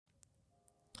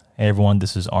Hey everyone,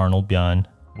 this is Arnold Byun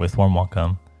with Warm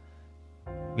Welcome.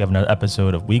 We have another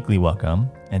episode of Weekly Welcome,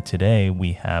 and today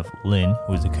we have Lynn,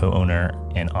 who is the co-owner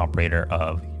and operator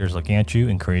of Here's Looking at You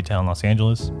in Koreatown, Los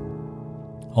Angeles,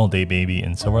 All Day Baby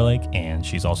in Silver Lake, and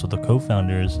she's also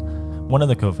one of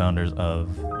the co-founders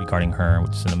of Regarding Her,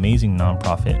 which is an amazing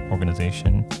nonprofit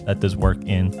organization that does work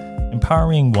in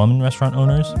empowering women restaurant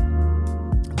owners.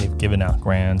 They've given out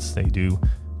grants, they do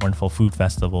wonderful food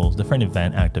festivals, different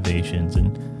event activations,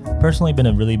 and personally been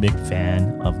a really big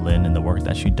fan of Lynn and the work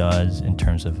that she does in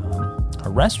terms of her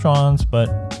restaurants,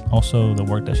 but also the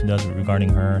work that she does regarding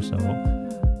her. So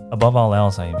above all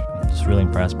else, I'm just really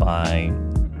impressed by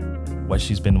what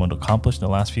she's been able to accomplish in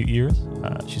the last few years.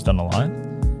 She's done a lot,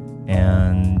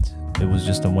 and it was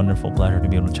just a wonderful pleasure to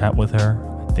be able to chat with her.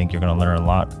 I think you're going to learn a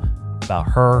lot about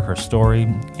her story,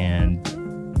 and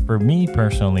for me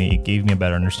personally, it gave me a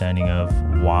better understanding of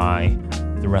why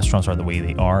the restaurants are the way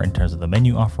they are in terms of the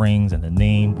menu offerings and the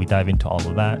name. We dive into all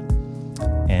of that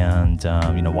and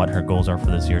what her goals are for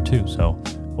this year too. So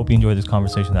hope you enjoy this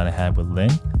conversation that I had with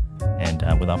Lynn.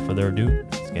 And without further ado,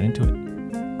 let's get into it.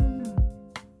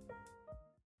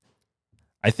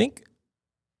 I think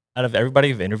out of everybody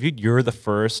I've interviewed, you're the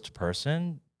first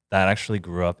person that actually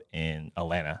grew up in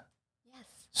Atlanta. Yes.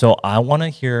 So I want to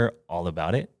hear all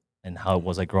about it and how it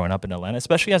was like growing up in Atlanta,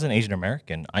 especially as an Asian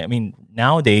American. I mean,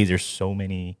 nowadays there's so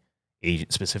many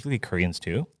Asian, specifically Koreans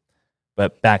too.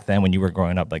 But back then when you were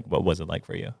growing up, like what was it like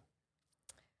for you?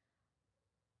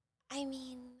 I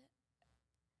mean,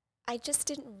 I just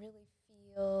didn't really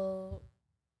feel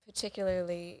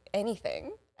particularly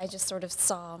anything. I just sort of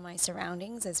saw my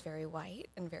surroundings as very white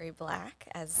and very black,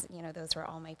 as, those were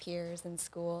all my peers in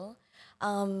school.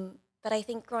 But I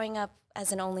think growing up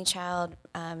as an only child,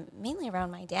 mainly around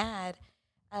my dad,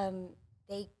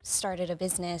 they started a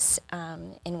business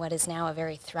in what is now a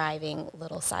very thriving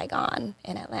Little Saigon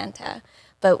in Atlanta.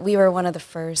 But we were one of the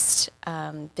first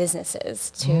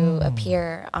businesses to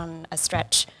appear on a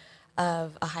stretch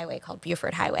of a highway called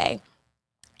Buford Highway.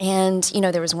 And,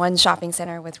 there was one shopping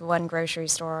center with one grocery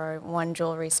store, one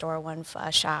jewelry store, one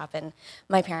shop, and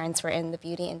my parents were in the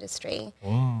beauty industry.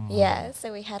 Yeah,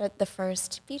 so we had the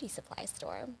first beauty supply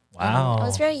store. Wow. I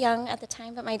was very young at the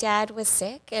time, but my dad was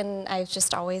sick, and I've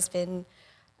just always been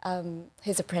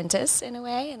his apprentice in a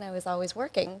way, and I was always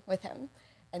working with him.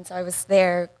 And so I was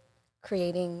there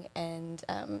creating and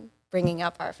bringing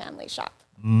up our family shop.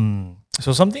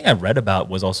 So something I read about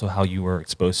was also how you were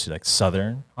exposed to like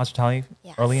Southern hospitality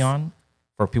early on.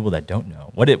 For people that don't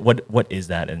know, what is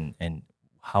that, and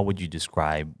how would you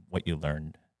describe what you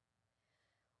learned?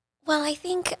 Well, I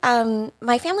think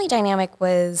my family dynamic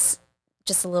was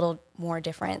just a little more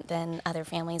different than other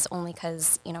families, only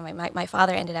because my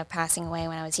father ended up passing away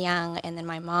when I was young, and then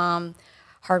my mom,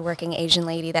 hardworking Asian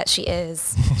lady that she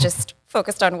is, just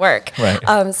focused on work.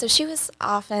 Right. So she was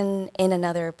often in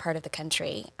another part of the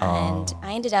country, and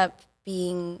I ended up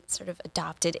being sort of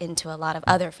adopted into a lot of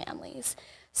other families.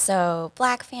 So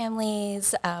black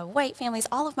families, white families,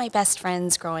 all of my best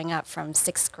friends growing up from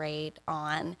 6th grade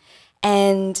on.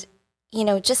 And,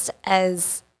 just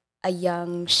as a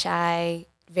young, shy,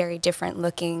 very different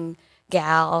looking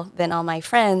gal than all my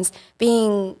friends,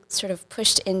 being sort of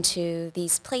pushed into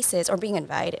these places, or being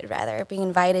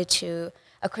invited to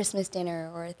a Christmas dinner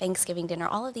or a Thanksgiving dinner,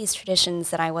 all of these traditions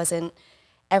that I wasn't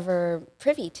ever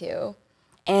privy to,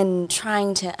 and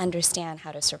trying to understand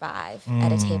how to survive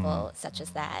at a table such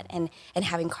as that, and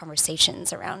having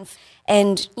conversations around.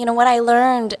 And, what I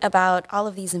learned about all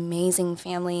of these amazing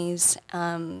families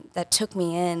that took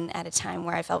me in at a time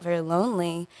where I felt very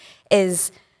lonely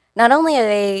is not only are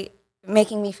they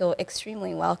making me feel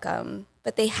extremely welcome,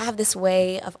 but they have this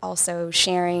way of also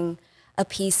sharing a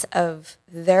piece of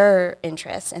their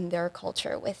interests and their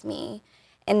culture with me.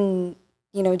 And,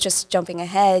 just jumping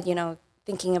ahead,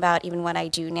 thinking about even what I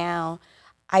do now,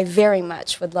 I very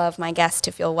much would love my guests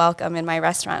to feel welcome in my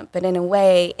restaurant, but in a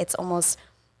way, it's almost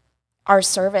our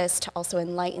service to also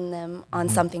enlighten them on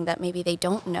something that maybe they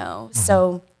don't know.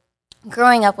 So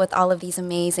growing up with all of these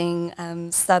amazing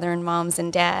Southern moms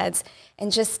and dads,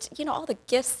 and just, all the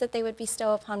gifts that they would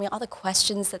bestow upon me, all the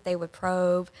questions that they would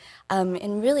probe,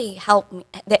 and really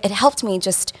it helped me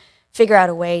just figure out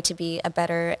a way to be a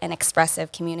better and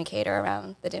expressive communicator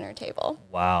around the dinner table.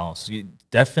 Wow. So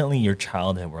definitely your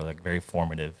childhood were like very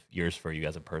formative years for you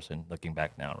as a person, looking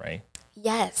back now, right?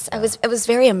 Yes, I was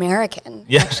very American,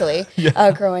 actually,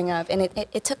 growing up, and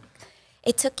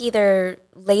it took either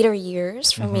later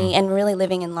years for me, and really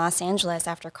living in Los Angeles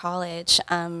after college,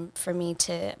 for me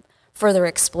to further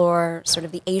explore sort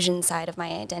of the Asian side of my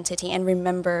identity and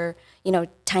remember,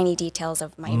 tiny details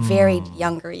of my very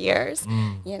younger years.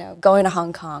 Going to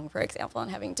Hong Kong, for example, and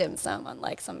having dim sum on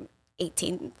like some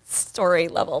 18-story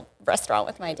level restaurant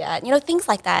with my dad. Things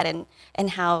like that, and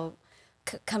how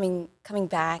coming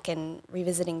back and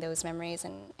revisiting those memories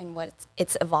and what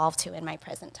it's evolved to in my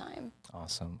present time.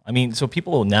 Awesome. I mean, so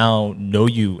people now know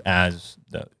you as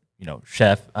the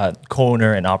chef,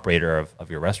 co-owner, and operator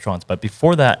of your restaurants. But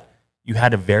before that, you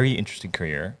had a very interesting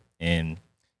career in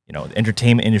the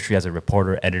entertainment industry as a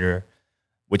reporter, editor,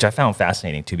 which I found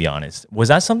fascinating, to be honest. Was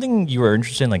that something you were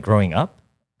interested in, like growing up?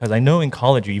 Because I know in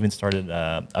college you even started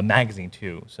a magazine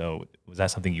too. So was that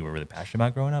something you were really passionate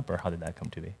about growing up, or how did that come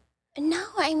to be? No,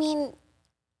 I mean,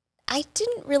 I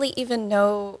didn't really even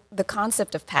know the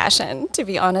concept of passion, to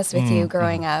be honest with you,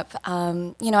 growing up.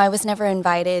 I was never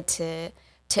invited to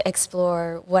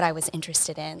explore what I was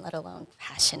interested in, let alone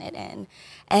passionate in.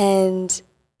 And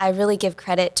I really give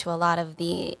credit to a lot of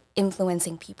the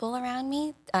influencing people around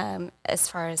me as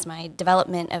far as my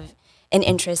development of an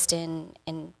interest in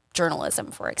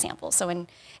journalism, for example. So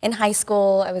in high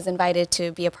school, I was invited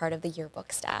to be a part of the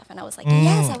yearbook staff. And I was like,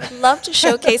 yes, I would love to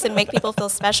showcase and make people feel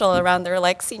special around their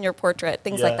like senior portrait,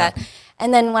 things like that.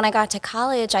 And then when I got to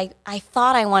college, I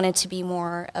thought I wanted to be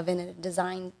more of in a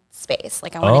design space.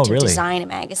 Like I wanted to design a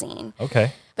magazine.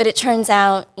 Okay. But it turns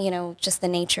out, just the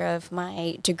nature of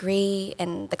my degree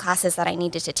and the classes that I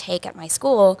needed to take at my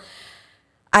school,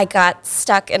 I got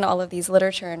stuck in all of these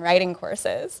literature and writing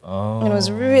courses. And it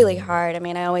was really hard. I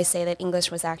mean, I always say that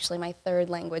English was actually my third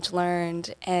language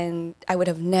learned, and I would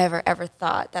have never, ever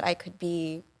thought that I could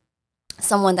be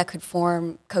someone that could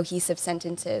form cohesive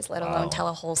sentences, let alone tell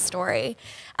a whole story.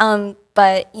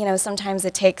 But, sometimes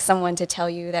it takes someone to tell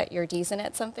you that you're decent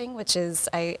at something, which is,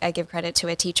 I give credit to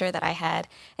a teacher that I had.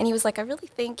 And he was like, I really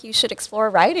think you should explore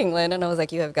writing, Lynn. And I was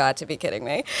like, you have got to be kidding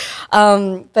me.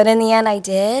 But in the end, I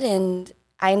did, and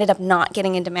I ended up not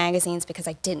getting into magazines because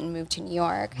I didn't move to New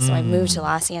York. So I moved to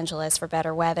Los Angeles for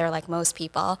better weather, like most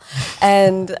people,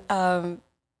 and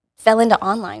fell into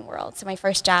online world. So my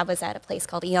first job was at a place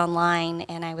called eOnline,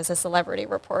 and I was a celebrity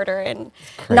reporter, and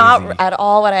not at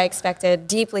all what I expected.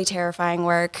 Deeply terrifying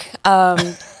work,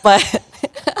 but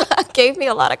gave me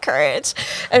a lot of courage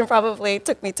and probably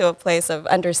took me to a place of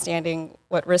understanding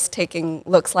what risk-taking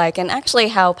looks like and actually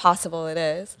how possible it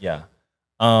is. Yeah.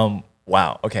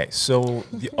 Wow. Okay. So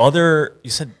you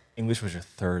said English was your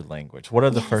third language. What are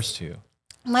the first two?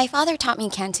 My father taught me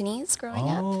Cantonese growing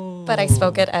up, but I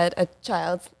spoke it at a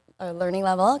child's learning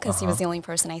level because he was the only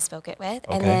person I spoke it with.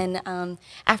 Okay. And then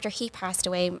after he passed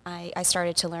away, I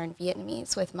started to learn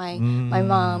Vietnamese with my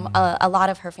mom. A lot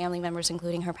of her family members,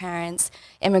 including her parents,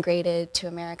 immigrated to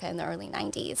America in the early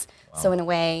 90s. Wow. So in a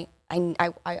way,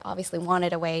 I obviously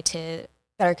wanted a way to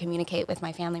better communicate with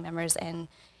my family members, and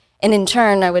in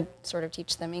turn, I would sort of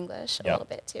teach them English a little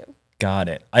bit too. Got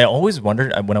it. I always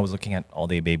wondered when I was looking at All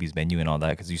Day Baby's menu and all that,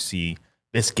 because you see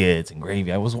biscuits and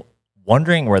gravy. I was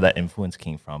wondering where that influence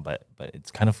came from, but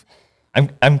it's kind of,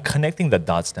 I'm connecting the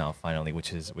dots now finally,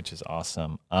 which is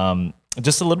awesome.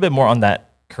 Just a little bit more on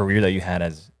that career that you had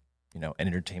as an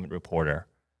entertainment reporter.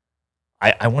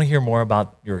 I want to hear more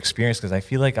about your experience, because I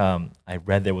feel like I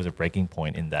read there was a breaking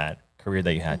point in that career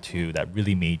that you had too that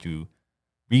really made you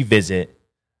revisit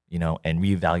and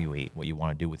reevaluate what you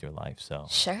want to do with your life. So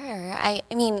sure. I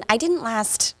mean, I didn't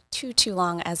last too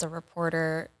long as a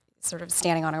reporter, sort of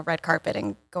standing on a red carpet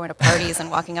and going to parties and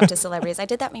walking up to celebrities. I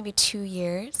did that maybe 2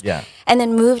 years. Yeah. And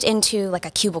then moved into like a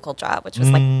cubicle job, which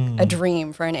was like a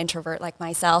dream for an introvert like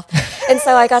myself. And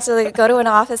so I got to go to an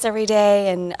office every day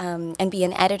and be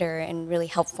an editor and really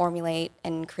help formulate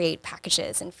and create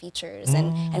packages and features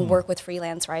and work with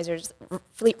freelance writers.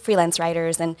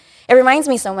 And it reminds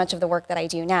me so much of the work that I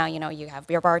do now. You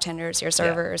have your bartenders, your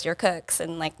servers, your cooks,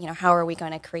 and how are we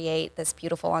going to create this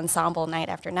beautiful ensemble night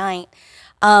after night?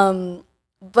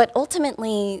 But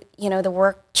ultimately, the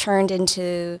work turned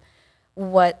into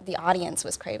what the audience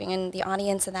was craving. And the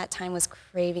audience at that time was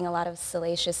craving a lot of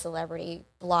salacious celebrity,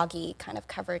 bloggy kind of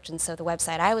coverage. And so the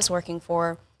website I was working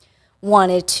for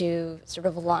wanted to sort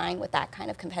of align with that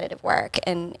kind of competitive work.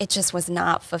 And it just was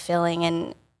not fulfilling.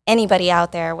 And anybody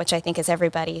out there, which I think is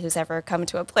everybody who's ever come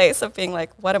to a place of being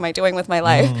like, what am I doing with my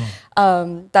life?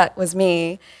 That was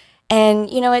me. And,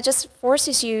 it just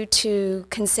forces you to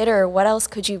consider what else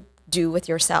could you do with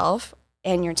yourself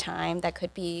and your time that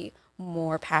could be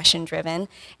more passion-driven.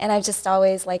 And I've just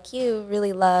always, like you,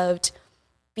 really loved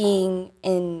being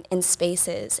in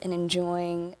spaces and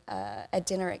enjoying a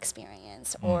dinner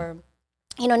experience or,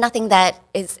 nothing that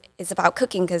is about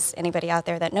cooking, because anybody out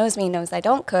there that knows me knows I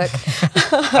don't cook.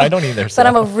 I don't either. So. But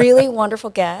I'm a really wonderful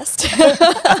guest.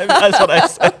 That's what I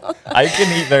said. I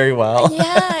can eat very well.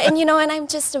 Yeah, and and I'm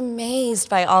just amazed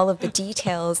by all of the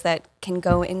details that can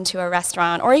go into a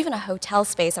restaurant or even a hotel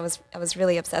space. I was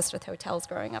really obsessed with hotels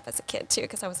growing up as a kid too,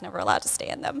 because I was never allowed to stay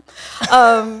in them.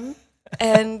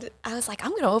 And I was like,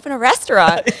 I'm going to open a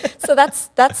restaurant. So that's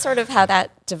sort of how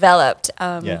that developed.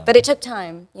 But it took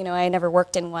time. I never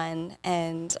worked in one,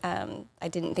 and I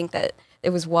didn't think that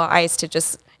it was wise to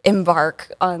just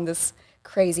embark on this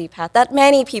crazy path that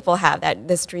many people have,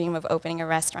 this dream of opening a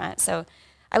restaurant. So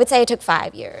I would say it took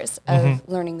 5 years of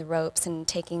learning the ropes and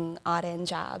taking odd-end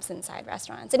jobs inside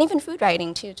restaurants, and even food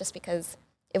writing too, just because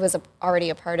it was already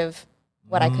a part of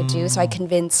what I could do. So I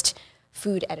convinced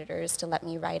food editors to let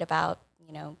me write about,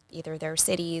 either their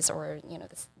cities or,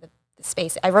 the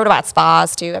space. I wrote about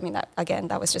spas too. I mean,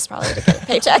 that was just probably to get a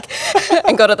paycheck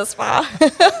and go to the spa.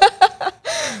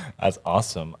 That's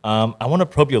awesome. I want to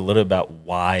probe you a little about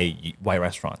why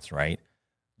restaurants, right?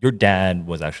 Your dad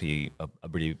was actually a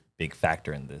pretty big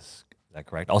factor in this. Is that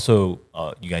correct? Also,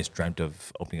 you guys dreamt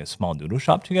of opening a small noodle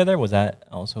shop together. Was that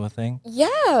also a thing?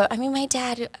 Yeah. I mean,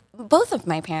 both of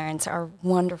my parents are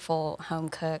wonderful home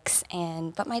cooks,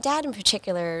 but my dad in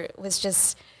particular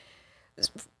was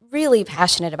really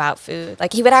passionate about food.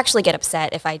 Like, he would actually get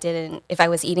upset if I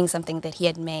was eating something that he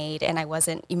had made and I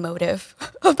wasn't emotive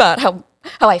about how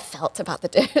I felt about the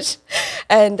dish.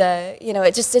 And,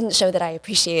 it just didn't show that I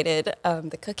appreciated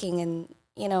the cooking. And,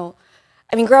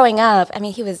 I mean, growing up,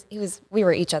 we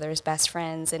were each other's best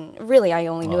friends, and really I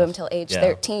only knew him till age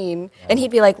 13. Yeah. And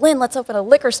he'd be like, Lynn, let's open a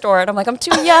liquor store. And I'm like, I'm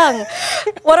too young.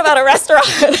 What about a restaurant?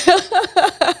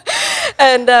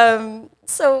 And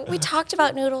so we talked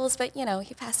about noodles, but,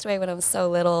 he passed away when I was so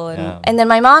little. And then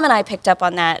my mom and I picked up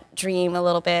on that dream a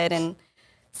little bit. And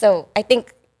so I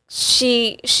think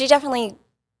she definitely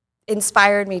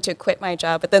inspired me to quit my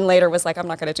job, but then later was like, I'm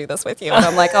not going to do this with you. And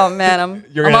I'm like, oh man, I'm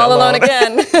all alone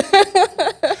again.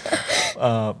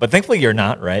 But thankfully you're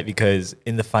not, right? Because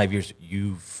in the 5 years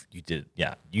you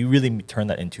really turned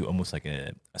that into almost like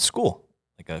a school,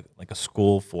 like a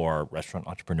school for restaurant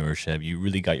entrepreneurship. You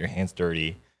really got your hands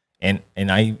dirty. And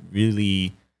I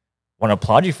really want to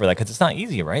applaud you for that, because it's not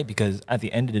easy, right? Because at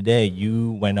the end of the day,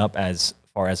 you went up as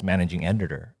far as managing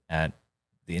editor at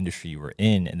the industry you were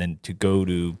in, and then to go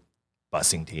to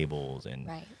bussing tables and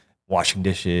washing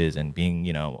dishes and being,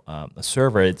 a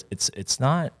server, it's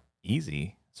not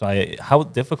easy. So how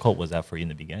difficult was that for you in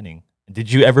the beginning?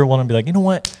 Did you ever want to be like, you know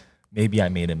what, maybe I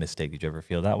made a mistake? Did you ever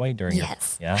feel that way during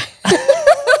Yes. Yeah.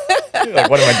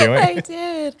 Like, what am I doing? I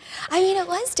did. I mean, it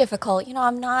was difficult.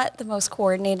 I'm not the most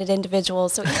coordinated individual,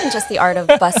 so even just the art of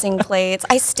bussing plates,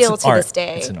 I still to this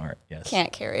day it's an art. Yes.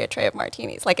 Can't carry a tray of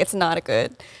martinis. Like, it's not a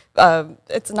good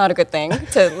thing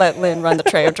to let Lynn run the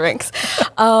tray of drinks.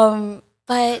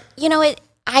 But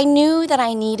I knew that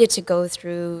I needed to go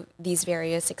through these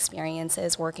various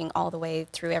experiences, working all the way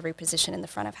through every position in the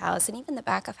front of house and even the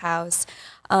back of house.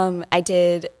 I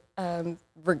did.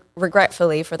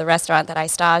 Regretfully, for the restaurant that I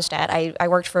staged at, I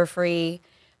worked for free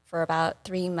for about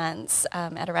 3 months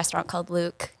at a restaurant called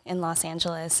Luke in Los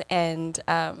Angeles, and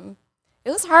it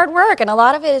was hard work. And a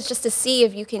lot of it is just to see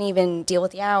if you can even deal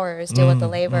with the hours, deal with the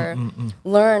labor,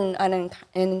 learn an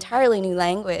entirely new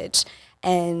language,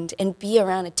 and be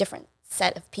around a different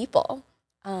set of people.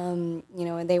 And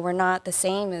they were not the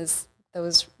same as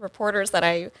those reporters that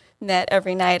I met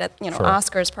every night at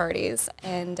Oscars parties,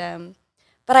 and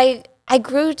but I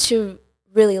grew to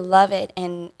really love it,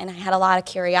 and I had a lot of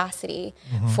curiosity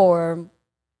for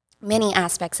many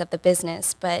aspects of the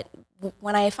business. But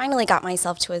when I finally got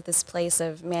myself to this place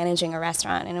of managing a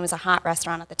restaurant, and it was a hot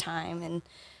restaurant at the time, and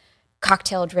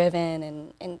cocktail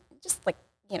driven, and just like,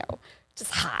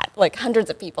 just hot, like hundreds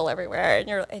of people everywhere,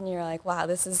 and you're like, wow,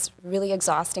 this is really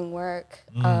exhausting work.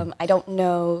 I don't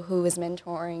know who is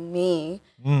mentoring me.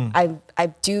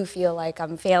 I do feel like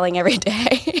I'm failing every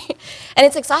day. And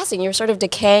it's exhausting. You're sort of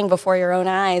decaying before your own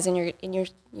eyes, and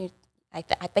I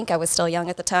think I was still young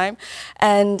at the time,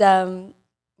 and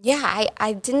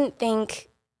I didn't think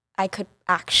I could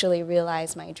actually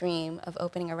realize my dream of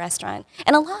opening a restaurant.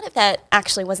 And a lot of that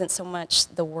actually wasn't so much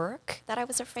the work that I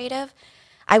was afraid of.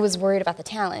 I was worried about the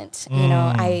talent.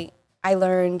 I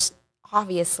learned,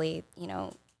 obviously,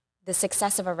 the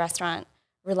success of a restaurant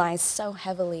relies so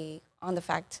heavily on the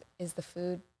fact, is the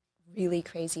food really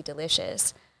crazy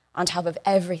delicious on top of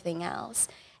everything else?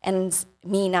 And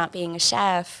me not being a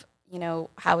chef,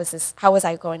 how was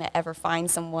I going to ever find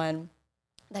someone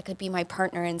that could be my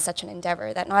partner in such an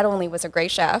endeavor that not only was a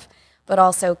great chef, but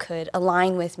also could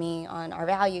align with me on our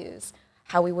values,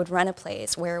 how we would run a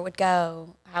place, where it would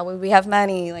go, how would we have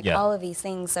money, like all of these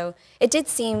things. So it did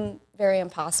seem very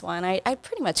impossible, and I'd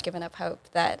pretty much given up hope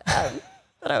that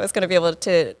that I was going to be able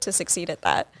to succeed at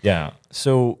that. Yeah.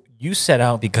 So you set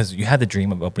out because you had the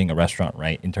dream of opening a restaurant,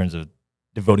 right? In terms of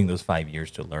devoting those 5 years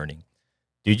to learning.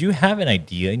 Did you have an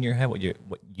idea in your head what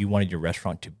you wanted your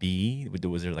restaurant to be?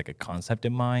 Was there like a concept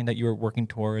in mind that you were working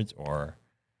towards, or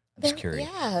I'm just curious?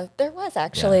 Yeah, there was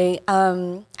actually.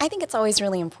 I think it's always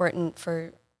really important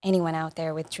for anyone out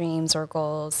there with dreams or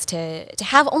goals to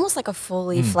have almost like a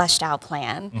fully fleshed out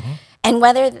plan. And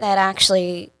whether that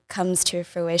actually comes to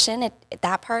fruition,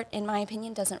 that part, in my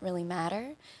opinion, doesn't really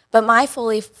matter. But my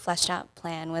fully fleshed out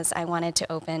plan was I wanted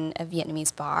to open a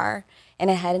Vietnamese bar, and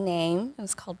it had a name. It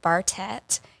was called Bar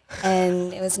Tet,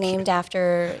 and it was named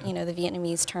after, the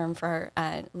Vietnamese term for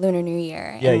Lunar New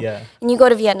Year. And you go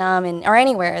to Vietnam or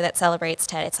anywhere that celebrates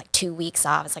Tet, it's like 2 weeks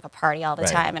off. It's like a party all the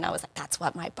time. And I was like, that's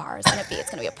what my bar is going to be. It's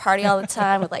going to be a party all the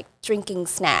time with like drinking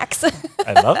snacks.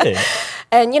 I love it.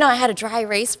 And, I had a dry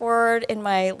erase board in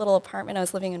my little apartment. I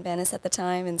was living in Venice at the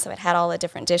time, and so it had all the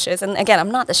different dishes. And again,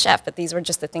 I'm not the chef, but these were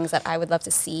just the things that I would love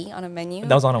to see on a menu.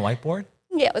 That was on a whiteboard?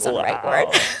 Yeah, it was on a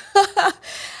whiteboard.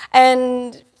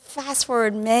 And fast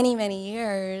forward many, many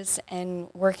years and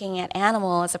working at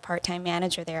Animal as a part-time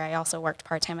manager there. I also worked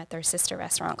part-time at their sister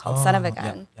restaurant called Son of a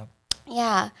Gun.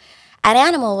 Yeah. At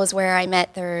Animal was where I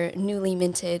met their newly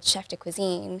minted chef de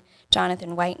cuisine,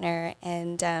 Jonathan Whitener,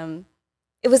 and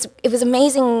it was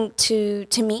amazing to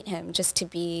meet him, just to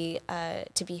be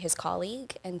his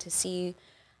colleague and to see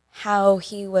how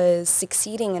he was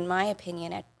succeeding, in my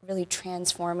opinion, at really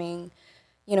transforming,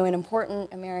 an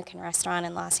important American restaurant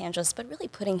in Los Angeles, but really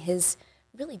putting his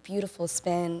really beautiful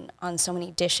spin on so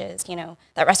many dishes.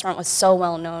 That restaurant was so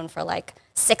well known for like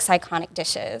 6 iconic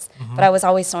dishes, but I was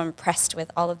always so impressed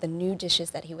with all of the new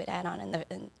dishes that he would add on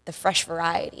and the fresh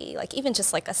variety, like even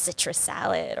just like a citrus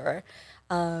salad or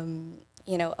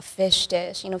a fish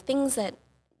dish, things that,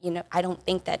 I don't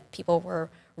think that people were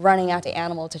running out to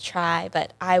Animal to try,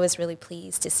 but I was really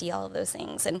pleased to see all of those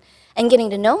things. And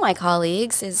getting to know my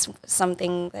colleagues is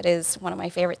something that is one of my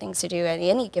favorite things to do at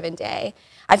any given day.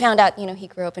 I found out, he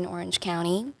grew up in Orange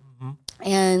County,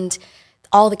 and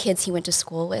all the kids he went to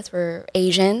school with were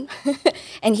Asian,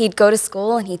 and he'd go to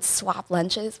school and he'd swap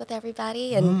lunches with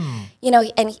everybody, and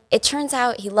and it turns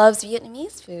out he loves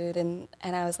Vietnamese food, and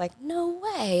I was like, no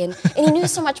way, and he knew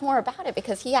so much more about it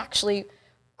because he actually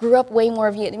grew up way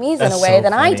more Vietnamese in a way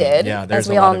than I did, as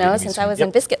we all know, since I was in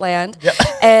Biscuit Land,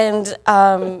 and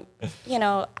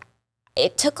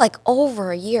it took like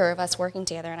over a year of us working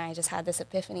together, and I just had this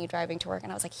epiphany driving to work,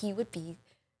 and I was like, he would be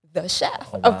the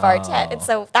chef of Bar Tet. And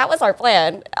so that was our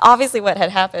plan. Obviously what had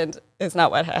happened is not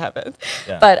what had happened.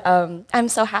 But I'm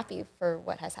so happy for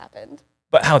what has happened.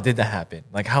 But how did that happen?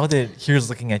 Like, how did Here's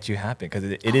Looking at You happen? Because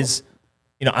it is,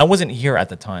 I wasn't here at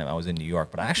the time. I was in New York,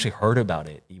 but I actually heard about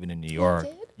it even in New York.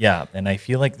 You did? Yeah, and I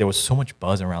feel like there was so much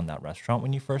buzz around that restaurant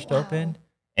when you first opened.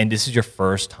 And this is your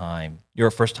first time. You're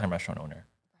a first-time restaurant owner.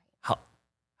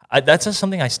 That's just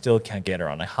something I still can't get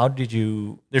around. Like, how did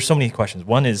you? There's so many questions.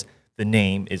 One is, the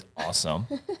name is awesome.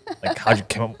 Like, how'd you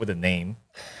come up with a name?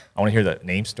 I want to hear the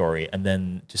name story, and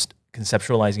then just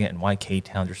conceptualizing it and why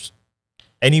K-Town. Just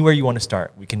anywhere you want to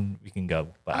start, we can go.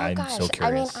 But I'm so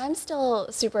curious. I'm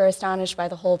still super astonished by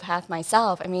the whole path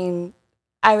myself.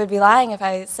 I would be lying if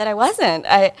I said I wasn't.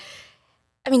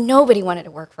 Nobody wanted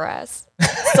to work for us.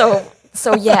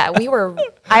 So yeah, we were.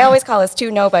 I always call us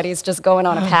 2 nobodies just going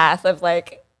on a path of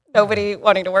like, nobody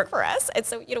wanting to work for us. And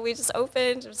so, we just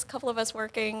opened, there's a couple of us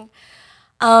working.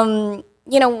 When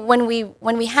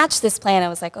we hatched this plan, I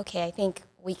was like, okay, I think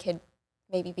we could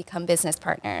maybe become business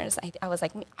partners. I was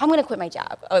like, I'm going to quit my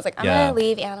job. I was like, I'm going to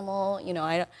leave Animal.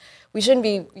 We shouldn't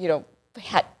be,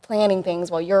 planning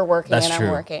things while you're working and I'm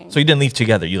working. So you didn't leave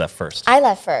together, you left first. I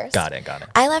left first. Got it.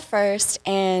 I left first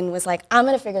and was like, I'm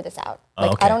going to figure this out.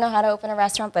 I don't know how to open a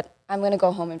restaurant, but I'm going to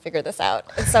go home and figure this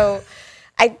out. And so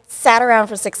I sat around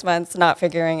for 6 months not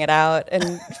figuring it out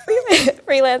and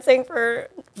freelancing for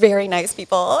very nice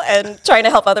people and trying to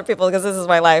help other people because this is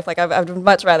my life. Like, I would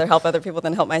much rather help other people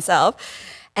than help myself.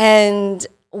 And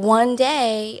one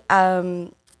day,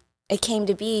 it came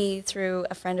to be through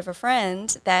a friend of a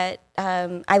friend that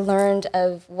I learned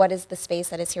of what is the space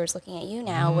that is Here's Looking at You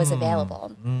now was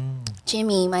available.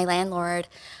 Jimmy, my landlord,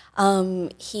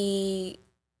 he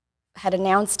had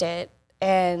announced it.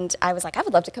 And I was like, I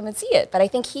would love to come and see it. But I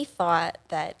think he thought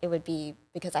that it would be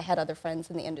because I had other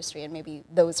friends in the industry and maybe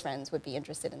those friends would be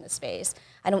interested in the space.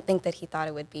 I don't think that he thought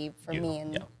it would be for me.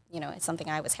 And, it's something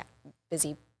I was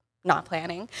busy not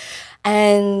planning.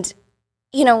 And,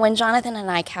 when Jonathan and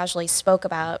I casually spoke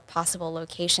about possible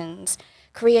locations,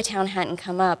 Koreatown hadn't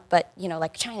come up, but,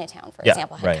 like Chinatown, for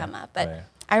example, had come up. But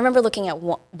I remember looking at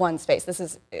one space. This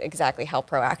is exactly how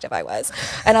proactive I was.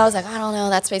 And I was like, I don't know,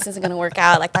 that space isn't going to work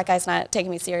out. Like, that guy's not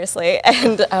taking me seriously.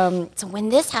 And so when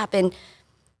this happened,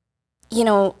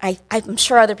 I'm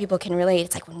sure other people can relate.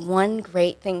 It's like when one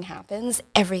great thing happens,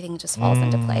 everything just falls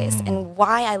into place. And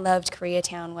why I loved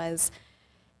Koreatown was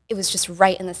it was just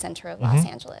right in the center of Los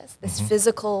Angeles, this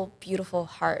physical, beautiful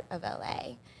heart of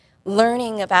LA.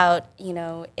 Learning about,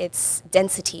 its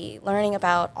density, learning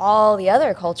about all the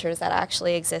other cultures that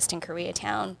actually exist in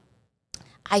Koreatown.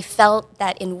 I felt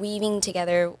that in weaving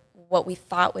together what we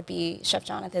thought would be Chef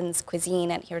Jonathan's cuisine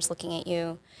at Here's Looking at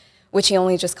You, which he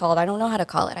only just called, I don't know how to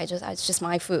call it, it's just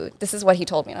my food. This is what he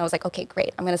told me. And I was like, okay,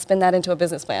 great. I'm going to spin that into a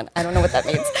business plan. I don't know what that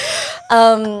means.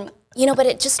 But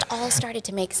it just all started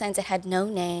to make sense. It had no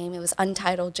name. It was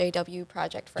untitled JW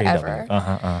Project Forever.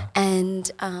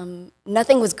 And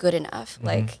nothing was good enough.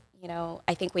 Like,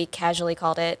 I think we casually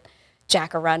called it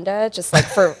Jacaranda, just like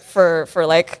for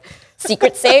like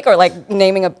secret's sake, or like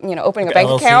naming opening a bank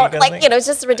LLC account. Like, it's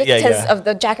just ridiculous because Yeah. of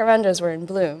the jacarandas were in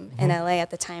bloom in LA at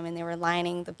the time, and they were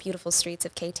lining the beautiful streets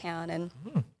of K-Town.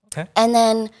 And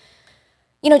then,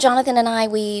 Jonathan and I,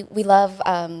 we love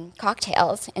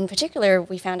cocktails. In particular,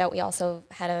 we found out we also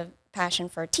had a passion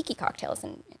for tiki cocktails,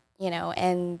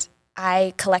 and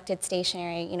I collected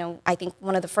stationery. I think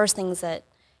one of the first things that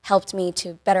helped me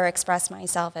to better express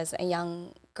myself as a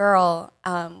young girl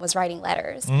was writing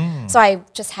letters. So I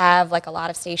just have like a lot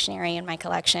of stationery in my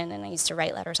collection, and I used to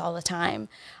write letters all the time.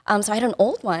 So I had an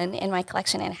old one in my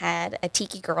collection and had a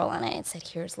tiki girl on it and said,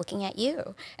 "Here's Looking at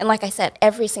You." And like I said,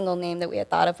 every single name that we had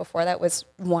thought of before that was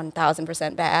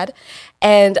 1,000% bad.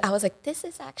 And I was like, this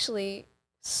is actually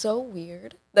so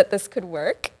weird that this could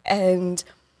work. And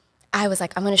I was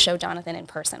like, I'm going to show Jonathan in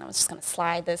person. I was just going to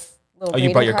slide this little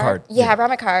you brought your card? Yeah, I brought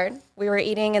my card. We were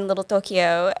eating in Little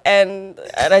Tokyo, and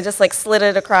I just like slid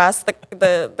it across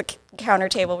the counter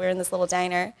table. We were in this little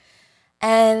diner,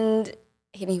 and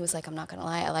he was like, "I'm not gonna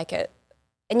lie, I like it."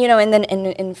 And and then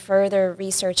in further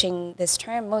researching this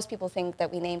term, most people think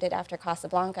that we named it after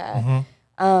Casablanca,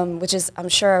 which is, I'm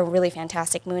sure, a really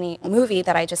fantastic movie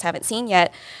that I just haven't seen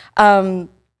yet.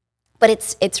 But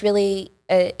it's really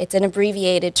it's an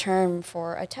abbreviated term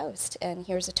for a toast, and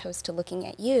here's a toast to looking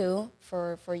at you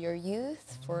for your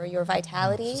youth, for your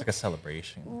vitality. It's like a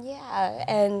celebration. Yeah,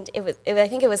 and I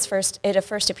think it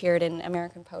first appeared in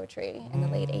American poetry in the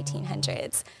late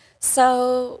 1800s.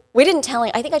 So we didn't tell.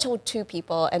 I think I told 2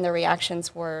 people, and their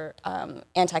reactions were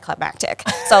anticlimactic.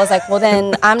 So I was like, well,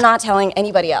 then I'm not telling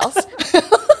anybody else.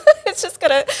 It's just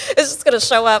gonna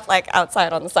show up like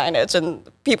outside on the signage, and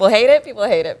people hate it.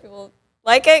 People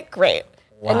like it. Great.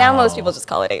 Wow. And now most people just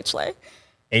call it H-Lay.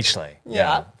 H-Lay.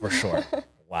 Yeah, for sure.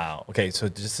 Wow. Okay, so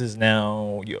this is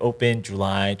now, you opened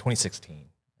July 2016,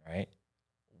 right?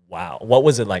 Wow. What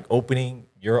was it like opening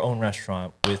your own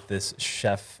restaurant with this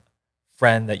chef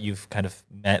friend that you've kind of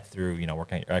met through,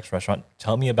 working at your ex-restaurant?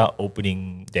 Tell me about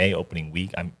opening day, opening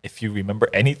week. If you remember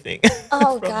anything.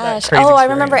 Oh gosh. I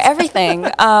remember everything.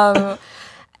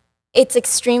 It's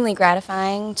extremely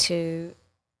gratifying to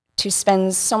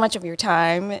spend so much of your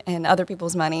time and other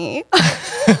people's money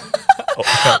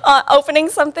opening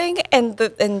something, and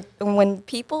when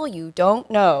people you don't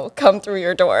know come through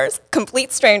your doors,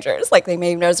 complete strangers, like they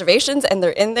made reservations and they're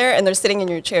in there and they're sitting in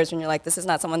your chairs, and you're like, this is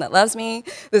not someone that loves me.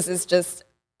 This is just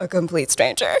a complete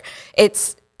stranger.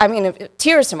 Tears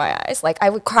to my eyes. Like, I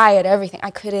would cry at everything.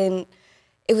 I couldn't.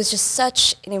 It was just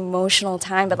such an emotional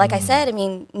time. But like I said,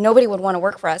 nobody would want to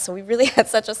work for us. So we really had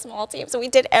such a small team. So we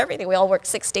did everything. We all worked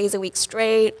 6 days a week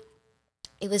straight.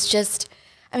 It was just,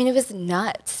 it was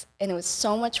nuts. And it was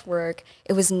so much work.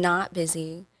 It was not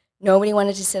busy. Nobody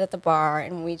wanted to sit at the bar.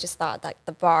 And we just thought that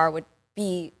the bar would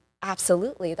be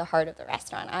absolutely the heart of the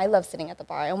restaurant. I love sitting at the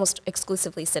bar. I almost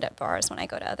exclusively sit at bars when I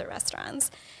go to other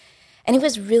restaurants. And it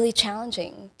was really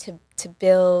challenging to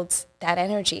build that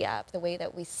energy up the way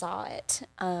that we saw it.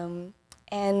 And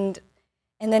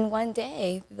then one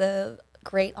day, the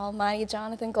great almighty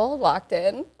Jonathan Gold walked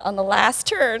in on the last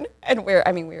turn, and we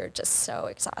were just so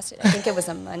exhausted. I think it was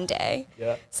a Monday.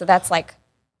 Yeah. So that's like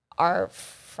our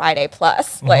Friday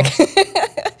plus.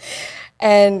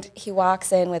 And he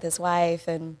walks in with his wife,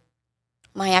 and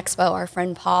my expo, our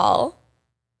friend Paul,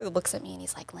 who looks at me and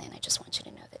he's like, "Lynn, I just want you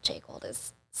to know that Jay Gold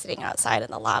is sitting outside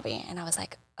in the lobby." And I was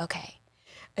like, okay.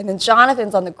 And then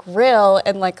Jonathan's on the grill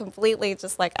and like completely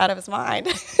just like out of his mind.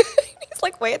 He's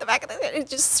like way at the back of the head. He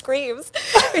just screams.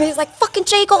 And he's like, "Fucking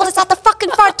Jay Gold is at the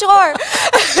fucking front door."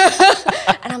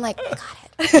 And I'm like, got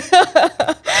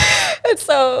it. And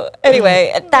so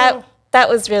anyway, that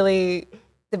was really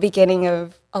the beginning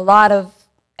of a lot of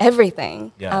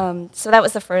everything. Yeah. So that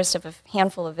was the first of a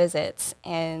handful of visits,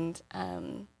 and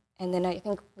then I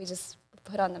think we just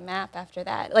put on the map after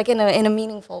that, like in a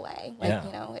meaningful way. Like Yeah.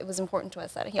 you know, it was important to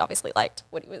us that he obviously liked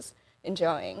what he was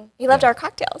enjoying. He loved Yeah. our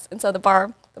cocktails, and so the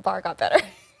bar got better.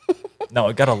 No,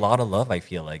 it got a lot of love, I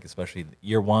feel like, especially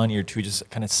year one, year two, just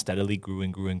kind of steadily grew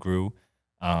and grew and grew.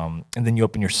 And then you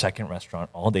open your second restaurant,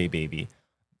 All Day Baby.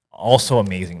 Also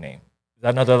amazing name. Is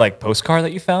that another like postcard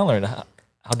that you found, or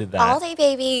how did that? All Day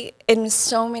Baby, in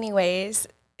so many ways,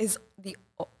 is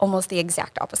almost the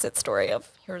exact opposite story of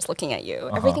Here's Looking at You.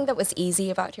 Everything that was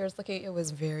easy about Here's Looking at You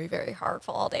was very, very hard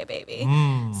for All Day Baby.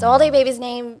 So All Day Baby's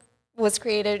name was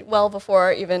created well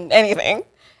before even anything.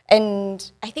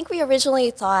 And I think we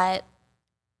originally thought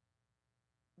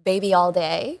Baby All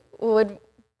Day would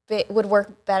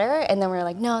work better, and then we were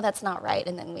like, no, that's not right.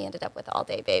 And then we ended up with All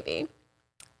Day Baby.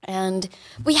 And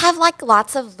we have like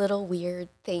lots of little weird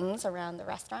things around the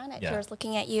restaurant at Here's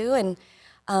Looking at You, and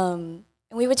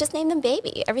we would just name them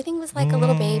Baby. Everything was like a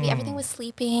little baby. Everything was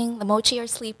sleeping. The mochi are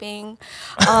sleeping,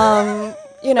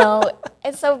 you know.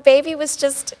 And so Baby was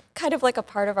just kind of like a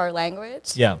part of our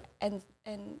language. Yeah. And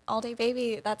All Day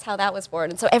Baby, that's how that was born.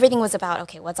 And so everything was about,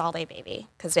 okay, what's All Day Baby?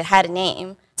 Because it had a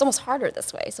name. It's almost harder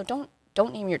this way. So don't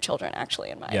name your children, actually,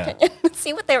 in my opinion.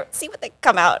 see what they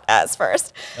come out as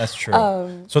first. That's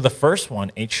true. So the first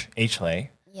one, H-Lay,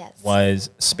 Yes.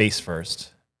 was space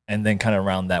first, and then kind of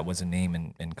around that was a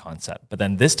name and concept. But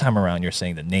then this time around, you're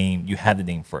saying you had the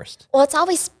name first. Well, it's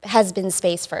always has been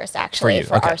space first, actually, you,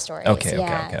 for okay. our stories.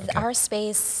 Okay. Our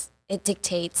space, it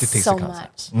dictates the so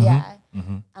concept. much. Yeah.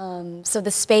 So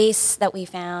the space that we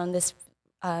found, this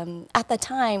at the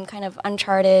time kind of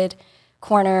uncharted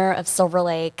corner of Silver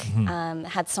Lake,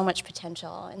 had so much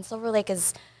potential. And Silver Lake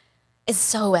is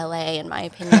so LA, in my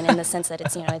opinion, in the sense that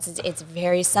it's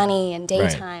very sunny and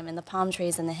daytime, and the palm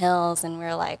trees and the hills. And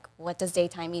we're like, what does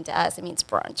daytime mean to us? It means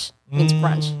brunch. It means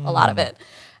brunch, a lot of it.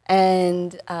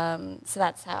 And so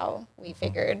that's how we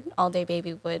figured All Day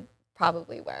Baby would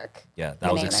probably work. Yeah,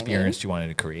 that was the experience you wanted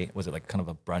to create. Was it like kind of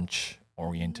a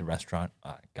brunch-oriented restaurant?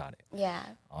 Got it. Yeah.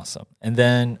 Awesome. And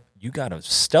then you got a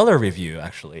stellar review,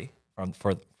 actually,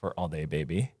 for All Day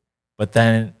Baby. But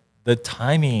then the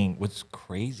timing was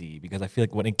crazy, because I feel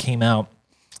like when it came out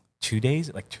 3 days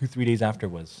after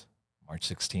was March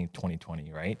 16th,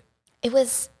 2020, right? It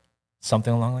was.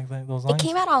 Something along like those lines? It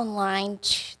came out online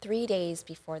 3 days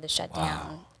before the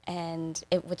shutdown, and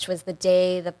which was the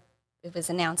day it was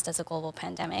announced as a global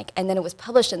pandemic, and then it was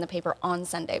published in the paper on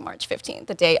Sunday, March 15th,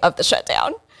 the day of the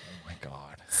shutdown. Oh my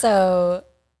God. So,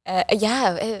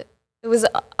 it was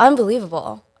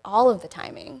unbelievable, all of the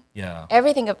timing. Yeah.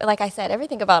 Everything, like I said,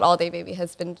 everything about All Day Baby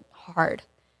has been hard.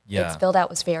 Yeah. Its build out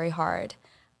was very hard.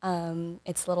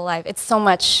 Its little life, it's so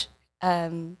much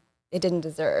it didn't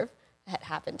deserve had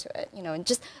happened to it, you know, and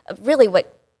just really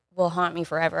what will haunt me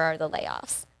forever are the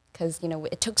layoffs, because, you know,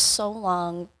 it took so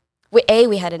long.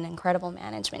 We had an incredible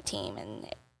management team,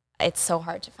 and it's so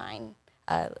hard to find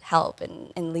help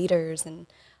and leaders and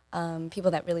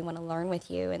people that really want to learn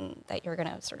with you and that you're going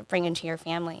to sort of bring into your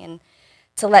family, and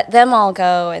to let them all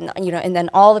go, and, you know, and then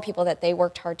all the people that they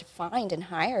worked hard to find and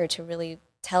hire to really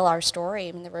tell our story.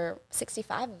 I mean, there were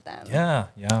 65 of them. Yeah.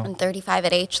 And 35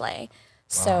 at H-Lay.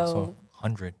 So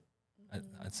 100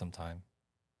 at some time.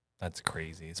 That's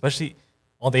crazy. Especially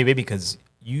All Day Baby, because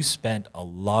you spent a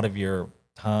lot of your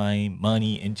time,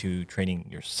 money into training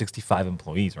your 65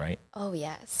 employees, right? Oh,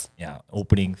 yes. Yeah.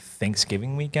 Opening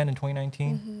Thanksgiving weekend in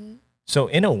 2019. So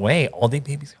in a way, All Day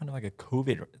Baby is kind of like a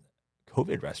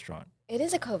COVID restaurant. It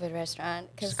is a COVID restaurant.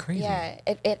 It's crazy. Yeah,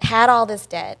 it had all this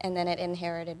debt, and then it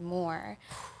inherited more.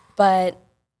 But,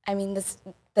 I mean,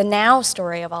 the now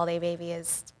story of All Day Baby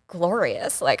is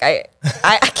glorious. Like, I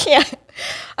can't,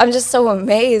 I'm just so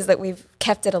amazed that we've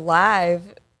kept it alive.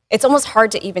 It's almost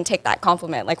hard to even take that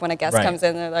compliment. Like when a guest comes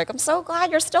in, they're like, "I'm so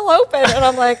glad you're still open," and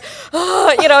I'm like,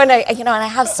 "Oh," you know, and I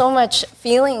have so much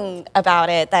feeling about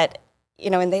it that, you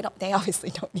know, and they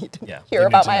obviously don't need to hear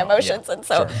about my emotions, and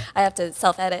so I have to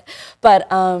self-edit. But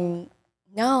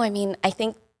no, I mean, I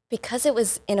think because it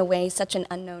was in a way such an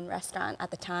unknown restaurant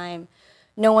at the time,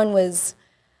 no one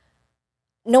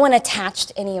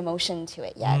attached any emotion to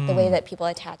it yet, the way that people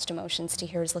attached emotions to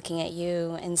Here's Looking at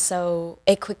You. And so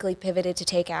it quickly pivoted to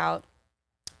takeout,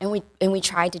 and we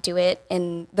tried to do it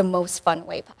in the most fun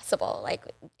way possible. Like,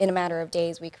 in a matter of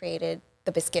days, we created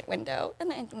the Biscuit Window,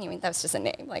 and I mean, that was just a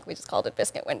name. Like, we just called it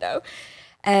Biscuit Window.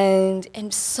 And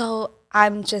so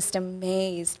I'm just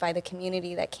amazed by the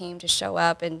community that came to show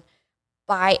up and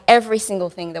buy every single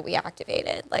thing that we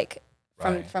activated, like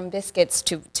from biscuits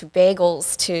to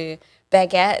bagels to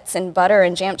baguettes and butter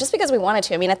and jam just because we wanted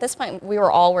to. I mean, at this point, we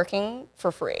were all working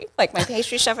for free. Like my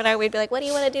pastry chef and I, we'd be like, what do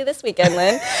you want to do this weekend,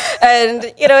 Lynn?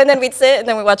 And, you know, and then we'd sit and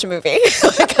then we'd watch a movie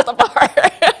like at the bar.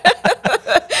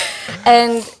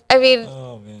 And I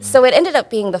mean, so it ended up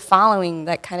being the following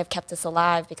that kind of kept us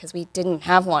alive because we didn't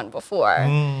have one before.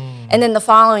 And then the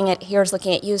following at Here's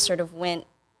Looking at You sort of went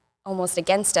almost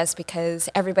against us because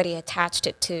everybody attached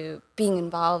it to being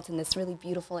involved in this really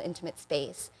beautiful, intimate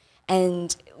space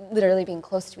and literally being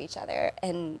close to each other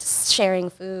and sharing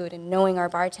food and knowing our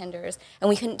bartenders. And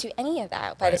we couldn't do any of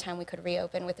that by the time we could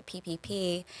reopen with the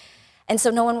PPP. And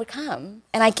so no one would come.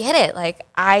 And I get it. Like,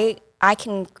 I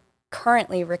can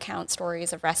currently recount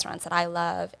stories of restaurants that I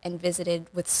love and visited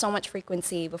with so much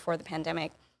frequency before the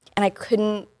pandemic. And I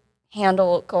couldn't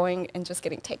handle going and just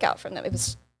getting takeout from them. It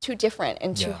was too different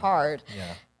and too hard,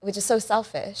 which is so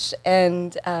selfish.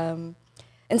 And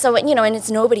so, you know, and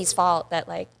it's nobody's fault that,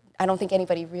 like, I don't think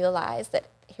anybody realized that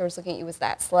Here's Looking at You was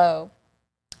that slow,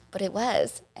 but it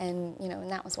was. And, you know,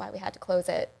 and that was why we had to close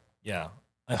it. Yeah.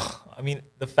 I mean,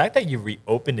 the fact that you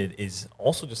reopened it is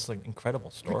also just like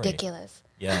incredible story. Ridiculous.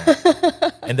 Yeah.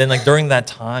 And then like during that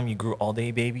time you grew All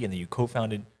Day Baby and then you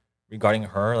co-founded Regarding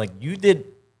Her. Like you did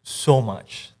so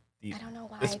much. I don't know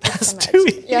why This I did past so much.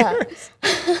 2 years.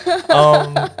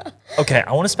 Okay,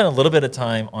 I want to spend a little bit of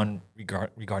time on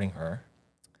Regarding Her.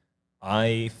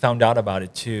 I found out about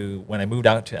it too when I moved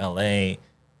out to LA, and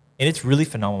it's really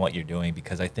phenomenal what you're doing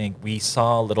because I think we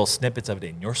saw little snippets of it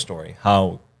in your story,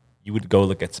 how you would go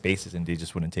look at spaces and they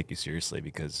just wouldn't take you seriously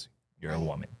because you're a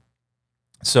woman.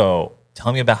 So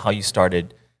tell me about how you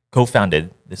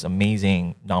co-founded this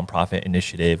amazing nonprofit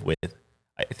initiative with,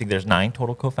 I think there's 9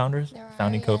 total co-founders,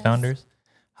 founding co-founders.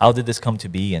 How did this come to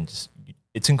be? And just,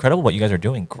 it's incredible what you guys are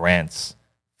doing. Grants,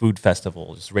 food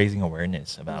festivals, just raising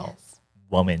awareness about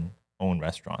women-owned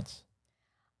restaurants.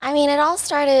 I mean, it all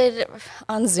started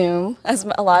on Zoom, as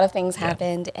a lot of things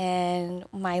happened, and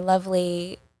my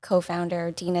lovely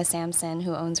co-founder, Dina Sampson,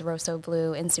 who owns Rosso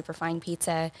Blue and Superfine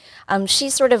Pizza,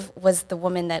 she sort of was the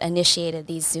woman that initiated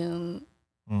these Zoom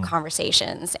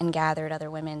conversations and gathered other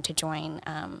women to join,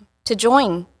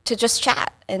 to just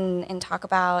chat and talk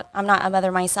about, I'm not a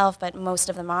mother myself, but most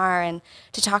of them are, and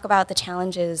to talk about the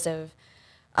challenges of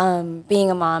being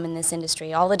a mom in this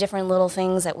industry, all the different little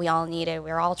things that we all needed.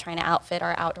 We were all trying to outfit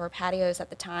our outdoor patios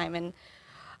at the time, and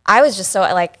I was just so,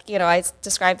 like, you know, I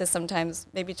describe this sometimes,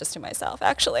 maybe just to myself,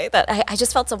 actually, that I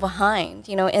just felt so behind.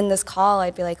 You know, in this call,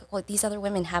 I'd be like, well, these other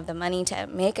women have the money to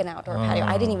make an outdoor patio.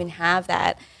 I didn't even have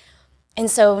that. And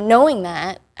so knowing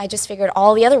that, I just figured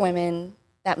all the other women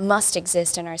that must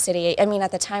exist in our city. I mean,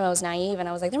 at the time I was naive, and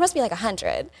I was like, there must be like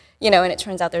 100, you know, and it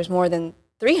turns out there's more than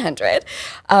 300.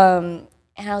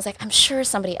 And I was like, I'm sure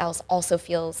somebody else also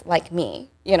feels like me,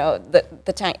 you know,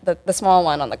 the small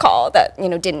one on the call that, you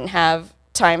know, didn't have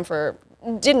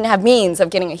means of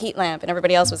getting a heat lamp, and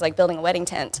everybody else was like building a wedding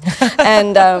tent.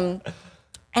 And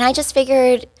I just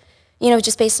figured, you know,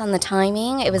 just based on the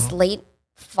timing, it was late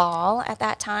fall at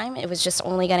that time. It was just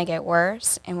only going to get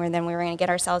worse. And then we were going to get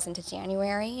ourselves into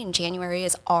January, and January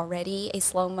is already a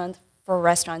slow month for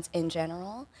restaurants in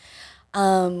general.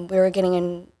 We were getting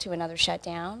into another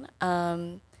shutdown.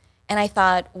 And I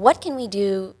thought, what can we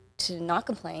do to not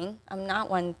complain?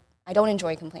 I don't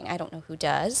enjoy complaining. I don't know who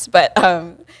does, but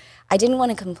I didn't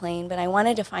want to complain, but I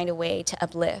wanted to find a way to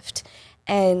uplift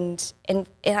and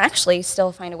actually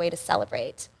still find a way to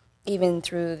celebrate, even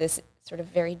through this sort of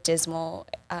very dismal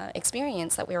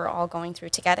experience that we were all going through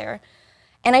together.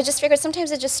 And I just figured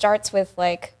sometimes it just starts with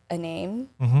like a name,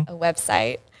 a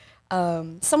website,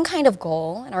 some kind of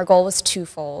goal, and our goal was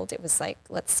twofold. It was like,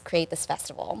 let's create this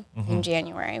festival in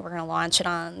January. We're going to launch it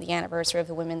on the anniversary of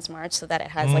the Women's March so that it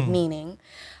has like meaning.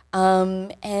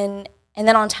 And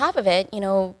then on top of it, you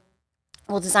know,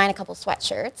 we'll design a couple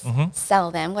sweatshirts, sell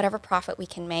them, whatever profit we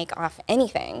can make off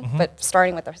anything. But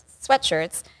starting with the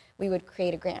sweatshirts, we would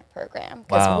create a grant program.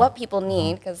 Because what people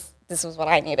need, because this was what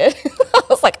I needed. I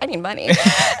was like, I need money.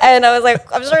 And I was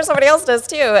like, I'm sure somebody else does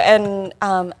too. And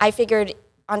I figured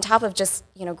on top of just,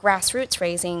 you know, grassroots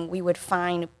raising, we would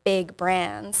find big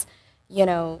brands, you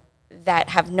know, that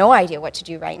have no idea what to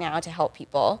do right now to help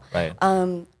people. Right.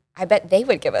 I bet they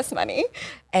would give us money,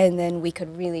 and then we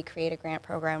could really create a grant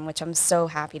program, which I'm so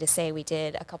happy to say we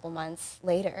did a couple months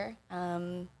later.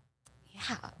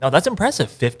 Yeah. No, that's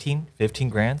impressive. 15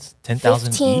 grants, $10,000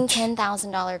 each.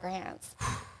 $10,000 grants.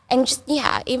 And just,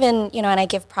 yeah, even, you know, and I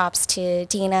give props to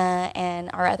Dina and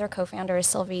our other co-founder,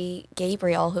 Sylvie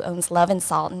Gabriel, who owns Love and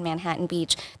Salt in Manhattan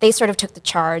Beach. They sort of took the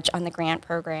charge on the grant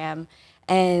program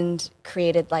and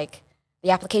created like the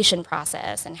application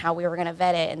process and how we were going to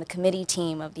vet it, and the committee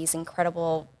team of these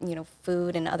incredible,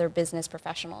 food and other business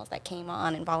professionals that came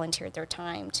on and volunteered their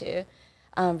time to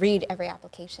read every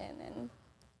application, and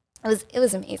it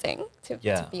was amazing to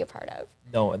be a part of.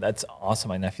 No, that's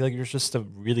awesome, and I feel like you're just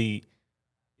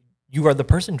you are the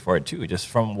person for it too. Just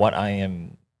from what I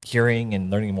am hearing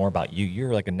and learning more about you,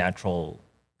 you're like a natural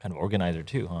kind of organizer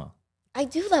too, huh? I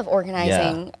do love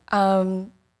organizing.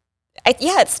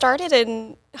 It started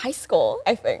in high school,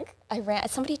 I think.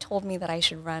 Somebody told me that I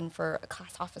should run for a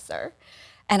class officer.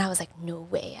 And I was like, no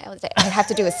way. I have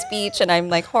to do a speech, and I'm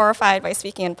like horrified by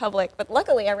speaking in public. But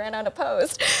luckily, I ran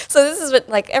unopposed. So this is what,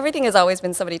 everything has always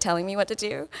been somebody telling me what to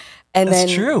do. And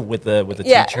that's true with the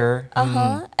teacher.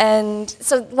 And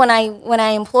so when I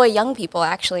employ young people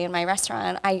actually in my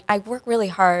restaurant, I work really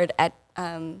hard at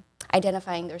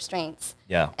identifying their strengths.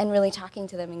 Yeah. And really talking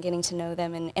to them and getting to know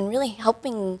them, and really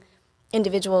helping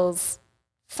individuals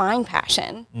find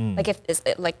passion. Like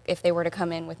if they were to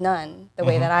come in with none, the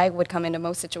way that I would come into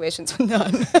most situations with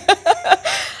none.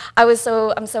 I'm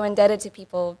so indebted to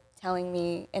people telling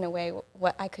me in a way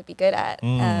what I could be good at.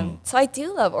 So I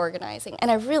do love organizing, and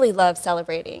I really love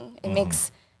celebrating. It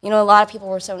makes, a lot of people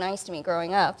were so nice to me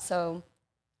growing up. So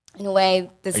in a way,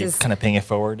 this is kind of paying it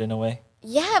forward in a way.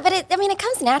 Yeah, but it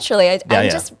comes naturally. I'm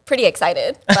just pretty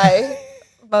excited by.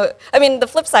 The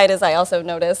flip side is I also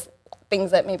notice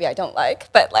things that maybe I don't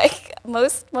like, but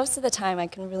most of the time I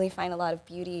can really find a lot of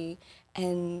beauty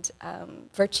and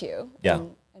virtue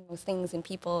in most things and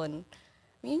people. And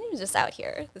you're just out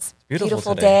here, this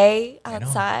beautiful day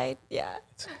outside. Yeah,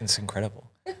 it's incredible.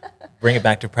 Bring it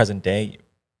back to present day.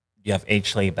 You have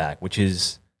H. Lay back, which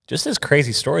is just this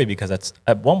crazy story, because that's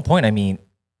at one point.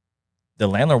 The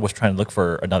landlord was trying to look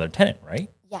for another tenant, right?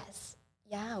 Yes.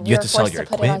 Yeah. You had to sell your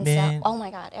equipment. Oh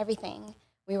my God, everything.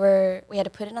 We had to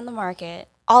put it on the market.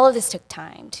 All of this took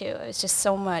time too. It was just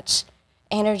so much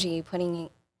energy putting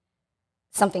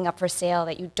something up for sale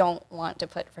that you don't want to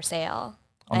put for sale.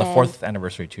 On the 4th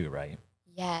anniversary too, right?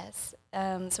 Yes.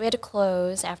 So we had to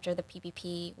close after the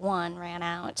PPP 1 ran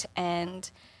out,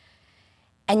 and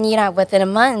within a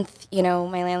month,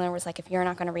 my landlord was like, if you're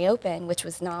not going to reopen, which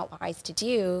was not wise to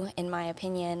do, in my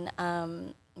opinion,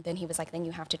 then he was like, then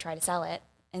you have to try to sell it.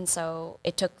 And so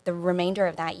it took the remainder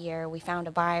of that year. We found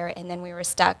a buyer, and then we were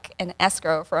stuck in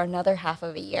escrow for another half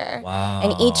of a year. Wow.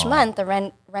 And each month, the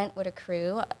rent would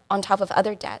accrue on top of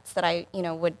other debts that I,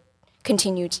 would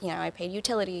continue to, I paid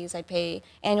utilities, I'd pay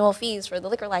annual fees for the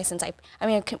liquor license.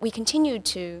 We continued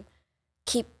to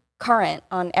keep current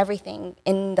on everything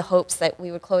in the hopes that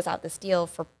we would close out this deal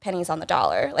for pennies on the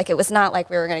dollar. It was not like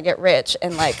we were going to get rich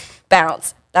and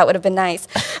bounce. That would have been nice.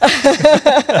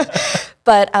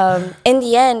 But in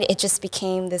the end, it just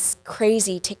became this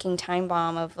crazy ticking time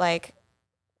bomb of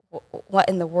what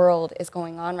in the world is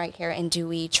going on right here? And do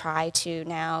we try to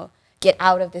now get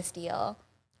out of this deal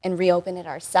and reopen it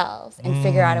ourselves and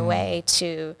figure out a way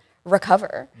to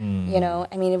recover?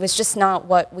 It was just not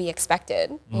what we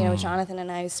expected. Jonathan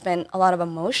and I spent a lot of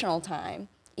emotional time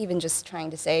even just trying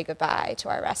to say goodbye to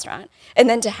our restaurant. And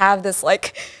then to have this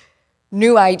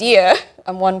new idea.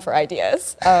 I'm one for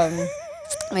ideas.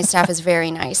 My staff is very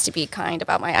nice to be kind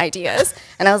about my ideas.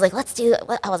 And I was like, let's do it.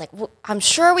 I was like, I'm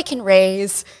sure we can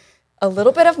raise a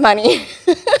little bit of money,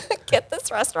 get this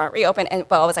restaurant reopened.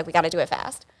 But I was like, we got to do it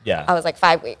fast. Yeah. I was like,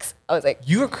 5 weeks. I was like,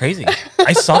 you were crazy.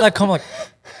 I saw that come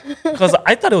because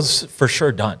I thought it was for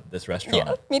sure done, this restaurant.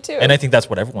 Yeah, me too. And I think that's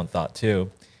what everyone thought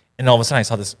too. And all of a sudden I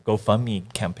saw this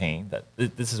GoFundMe campaign that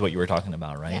this is what you were talking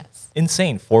about, right? Yes.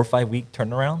 Insane. 4 or 5 week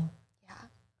turnaround.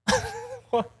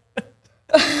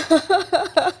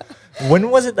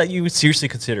 When was it that you seriously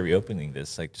considered reopening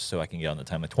this? Just so I can get on the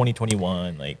time.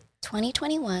 2021,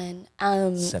 2021.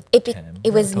 September,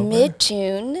 it was October?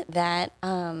 mid-June that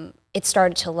it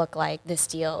started to look like this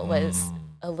deal was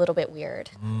a little bit weird.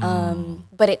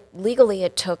 But legally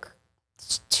it took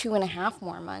 2.5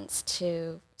 more months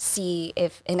to see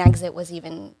if an exit was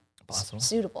even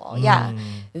suitable. Yeah.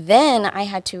 Then I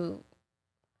had to.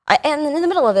 And in the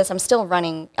middle of this, I'm still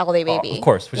running All Day Baby. Of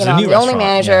course, which is a I'm new the only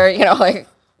restaurant, manager.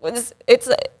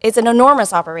 It's an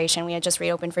enormous operation. We had just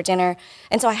reopened for dinner,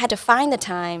 and so I had to find the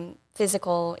time,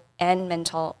 physical and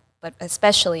mental, but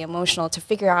especially emotional, to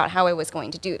figure out how I was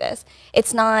going to do this.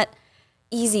 It's not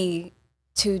easy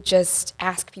to just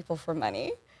ask people for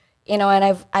money, and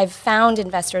I've found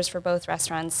investors for both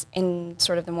restaurants in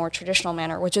sort of the more traditional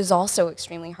manner, which is also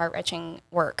extremely heart-wrenching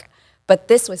work. But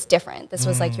this was different. This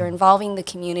was you're involving the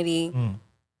community.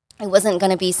 It wasn't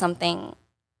going to be something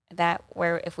that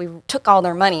where if we took all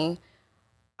their money,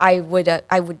 I would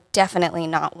definitely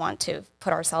not want to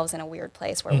put ourselves in a weird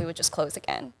place where we would just close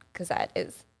again, because that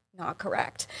is not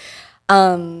correct.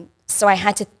 So I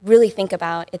had to really think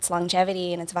about its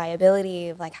longevity and its viability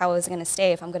of like how it was going to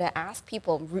stay. If I'm going to ask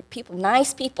people,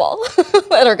 nice people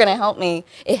that are going to help me,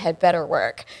 it had better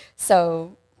work.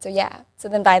 So yeah. So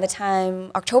then by the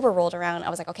time October rolled around, I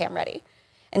was like, okay, I'm ready.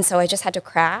 And so I just had to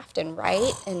craft and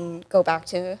write and go back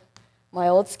to my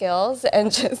old skills and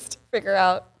just figure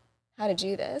out how to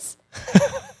do this.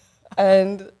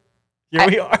 And here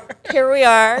we are. Here we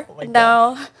are. Oh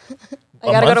now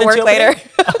I gotta go to work later.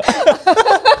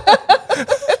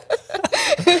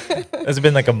 Has it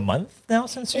been like a month now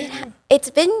since you? It's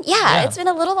been it's been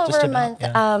a little over a month.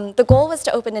 The goal was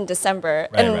to open in December,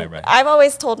 right. I've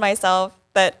always told myself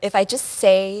that if I just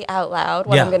say out loud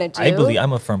what I'm gonna do,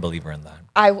 I'm a firm believer in that.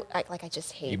 I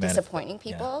just hate disappointing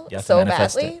people so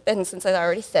badly. And since I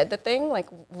already said the thing, like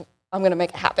I'm gonna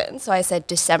make it happen. So I said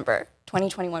December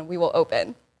 2021 we will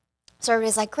open. So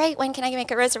everybody's like, great, when can I make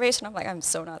a reservation? I'm like, I'm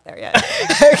so not there yet.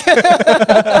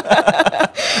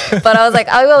 But I was like,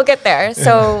 I will get there.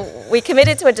 So we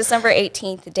committed to a December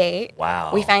 18th date.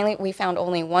 Wow. We found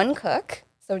only one cook.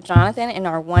 So Jonathan and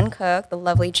our one cook, the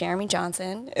lovely Jeremy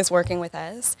Johnson, is working with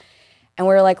us. And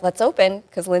we were like, let's open,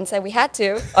 because Lynn said we had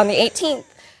to on the 18th.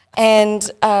 And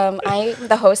I'm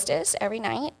the hostess every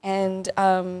night. And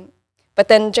but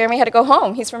then Jeremy had to go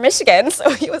home. He's from Michigan,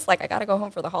 so he was like, I got to go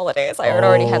home for the holidays. I had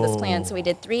already had this plan. So we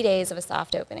did 3 days of a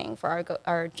soft opening for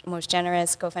our most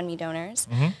generous GoFundMe donors.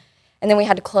 Mm-hmm. And then we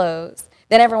had to close.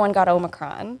 Then everyone got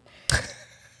Omicron.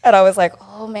 And I was like,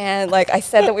 oh, man, like I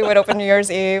said that we would open New Year's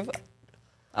Eve.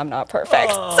 I'm not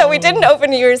perfect. So we didn't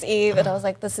open New Year's Eve. And I was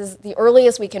like, this is the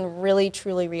earliest we can really,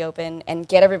 truly reopen and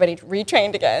get everybody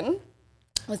retrained again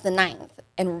was the 9th.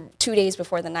 And 2 days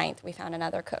before the 9th, we found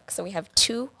another cook. So we have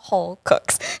 2 whole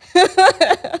cooks.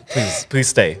 Please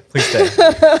stay.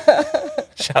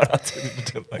 Shout out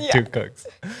to 2 cooks.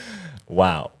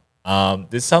 Wow.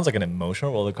 This sounds like an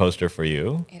emotional roller coaster for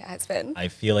you. It has been. I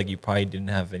feel like you probably didn't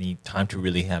have any time to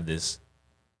really have this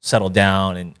settle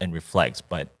down and reflect.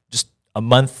 But just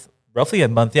roughly a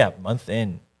month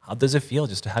in, how does it feel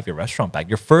just to have your restaurant back?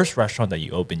 Your first restaurant that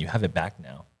you opened, you have it back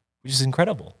now, which is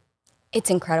incredible. It's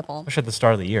incredible. Especially at the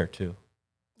start of the year, too.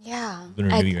 Yeah.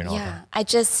 Lunar New Year and all that. I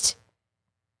just,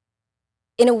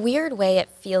 in a weird way, it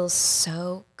feels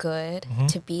so good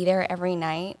to be there every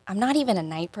night. I'm not even a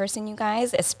night person, you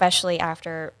guys, especially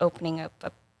after opening up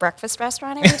a breakfast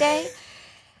restaurant every day.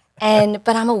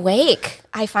 But I'm awake.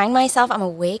 I find myself, I'm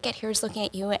awake at Here's Looking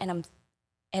at You, and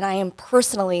I am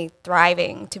personally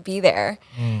thriving to be there.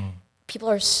 People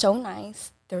are so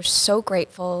nice. They're so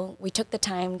grateful. We took the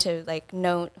time to like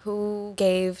note who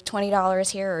gave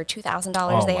 $20 here or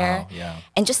 $2,000 there. Wow. Yeah.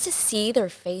 And just to see their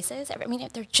faces, I mean,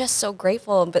 they're just so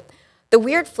grateful. But the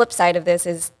weird flip side of this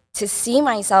is to see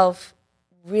myself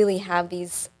really have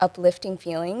these uplifting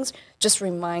feelings just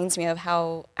reminds me of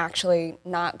how actually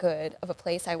not good of a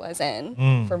place I was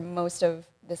in for most of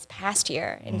this past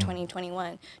year in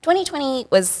 2021. 2020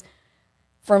 was,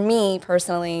 for me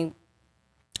personally,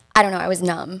 I don't know, I was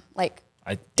numb. Like,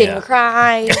 didn't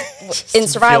cry, in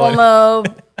survival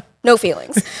mode, no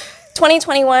feelings.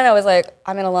 2021, I was like,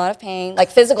 I'm in a lot of pain,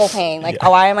 like physical pain. Like,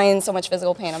 why am I in so much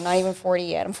physical pain? I'm not even 40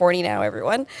 yet. I'm 40 now,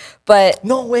 everyone. But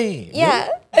no way. Yeah.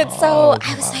 Really? And so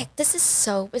I was like, this is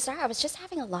so bizarre. I was just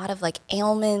having a lot of like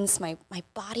ailments. My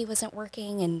body wasn't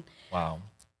working. And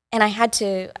I had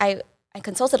to, I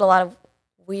consulted a lot of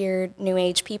weird new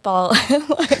age people.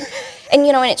 And,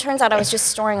 you know, and it turns out I was just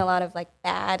storing a lot of like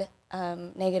bad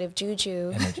negative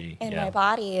juju in my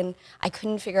body, and I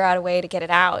couldn't figure out a way to get it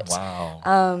out.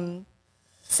 Wow.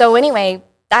 So anyway,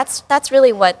 that's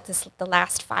really what the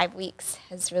last 5 weeks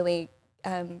has really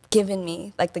given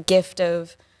me, like the gift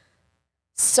of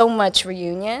so much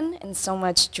reunion and so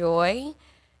much joy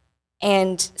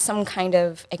and some kind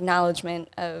of acknowledgement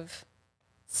of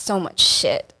so much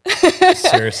shit.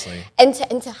 Seriously. and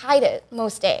to hide it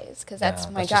most days, because that's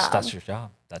my job. That's your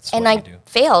job. That's and what I you do.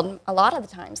 failed a lot of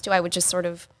the times too. I would just sort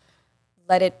of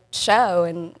let it show,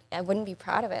 and I wouldn't be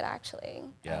proud of it actually.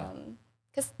 Yeah.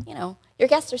 Because you know, your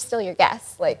guests are still your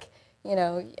guests. Like, you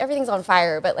know, everything's on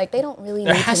fire, but like they don't really need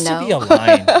to know. There has to be a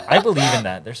line. I believe in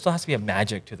that. There still has to be a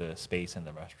magic to the space in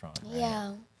the restaurant. Right?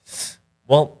 Yeah.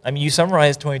 Well, I mean, you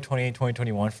summarized 2020 and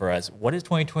 2021 for us. What is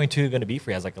 2022 going to be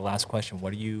for you? As like the last question,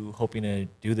 what are you hoping to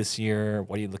do this year?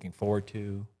 What are you looking forward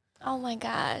to? Oh my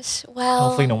gosh. Well,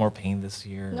 hopefully no more pain this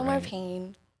year. No more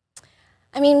pain.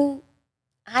 I mean,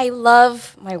 I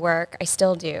love my work. I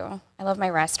still do. I love my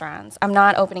restaurants. I'm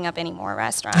not opening up any more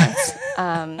restaurants.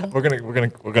 We're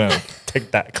gonna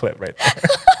take that clip right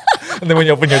there. And then when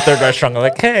you open your third restaurant, you're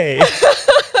like, hey.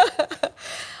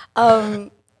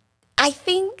 I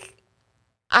think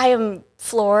I am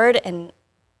floored and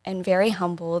and very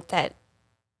humbled that,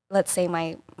 let's say,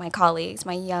 my colleagues,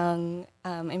 my young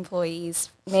employees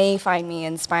may find me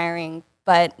inspiring.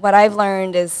 But what I've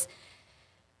learned is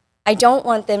I don't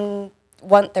want their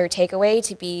takeaway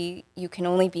to be, you can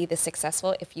only be this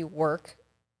successful if you work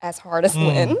as hard as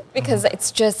Lynn, because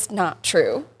it's just not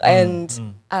true.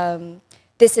 And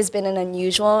this has been an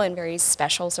unusual and very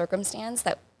special circumstance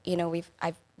that, you know,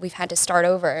 we've had to start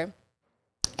over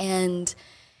and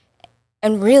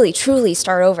really truly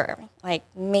start over. Like,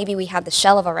 maybe we had the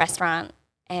shell of a restaurant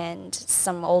and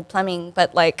some old plumbing,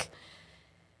 but like,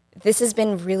 this has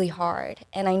been really hard.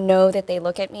 And I know that they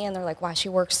look at me and they're like, wow, she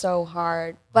works so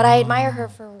hard. But I admire her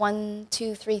for 1,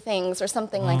 2, 3 things or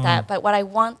something like that. But what I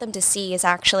want them to see is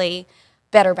actually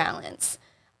better balance.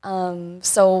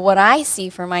 So what I see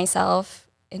for myself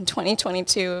in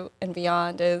 2022 and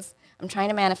beyond is I'm trying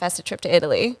to manifest a trip to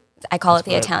Italy. I call it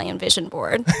the Italian vision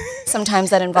board. Sometimes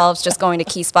that involves just going to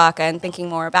Key Spacca and thinking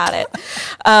more about it.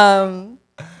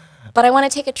 But I want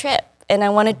to take a trip. And I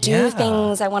want to do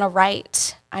things. I want to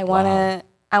write. I want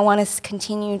to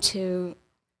continue to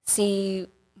see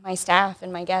my staff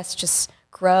and my guests just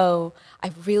grow. I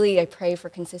pray for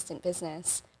consistent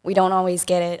business. We don't always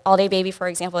get it. All Day Baby, for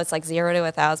example, it's like 0 to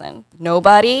 1,000.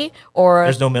 Nobody or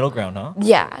there's no middle ground, huh?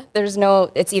 Yeah, there's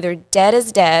no. It's either dead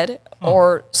as dead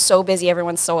or so busy.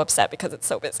 Everyone's so upset because it's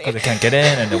so busy. Because they can't get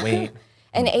in and they wait.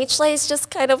 And HLA is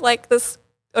just kind of like this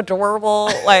adorable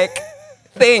like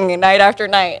thing night after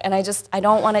night, and I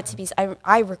don't want it to be.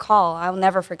 I'll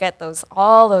never forget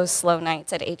all those slow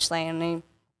nights at HLA, and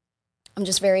I'm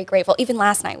just very grateful. Even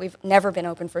last night, we've never been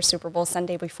open for Super Bowl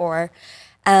Sunday before,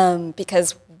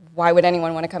 because why would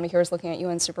anyone want to come to Here's Looking at You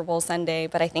on Super Bowl Sunday?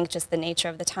 But I think just the nature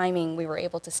of the timing, we were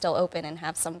able to still open and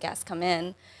have some guests come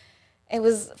in. It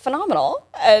was phenomenal,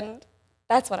 and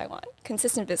that's what I want: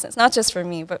 consistent business, not just for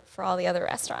me, but for all the other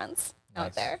restaurants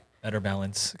out there. Better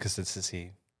balance,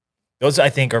 consistency. Those,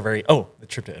 I think, are the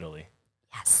trip to Italy.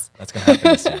 Yes. That's going to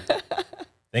happen this year.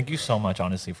 Thank you so much,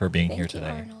 honestly, for being here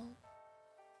today. Arnold.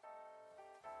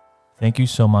 Thank you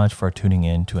so much for tuning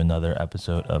in to another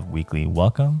episode of Weekly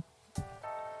Welcome.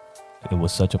 It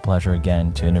was such a pleasure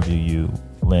again to interview you,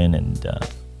 Lynn, and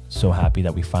so happy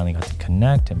that we finally got to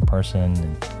connect in person.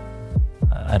 And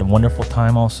I had a wonderful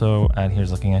time also at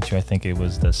Here's Looking at You. I think it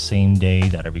was the same day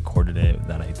that I recorded it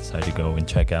that I decided to go and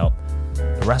check out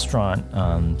the restaurant,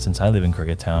 since I live in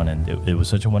Koreatown, and it was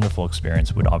such a wonderful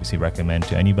experience. Would obviously recommend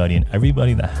to anybody and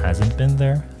everybody that hasn't been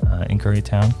there in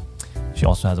Koreatown. She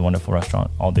also has a wonderful restaurant,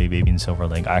 All Day Baby in Silver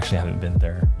Lake. I actually haven't been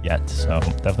there yet, so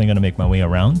definitely going to make my way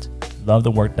around. Love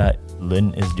the work that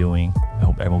Lynn is doing. I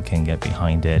hope everyone can get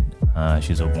behind it.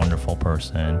 She's a wonderful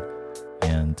person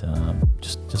and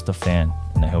just a fan.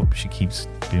 And I hope she keeps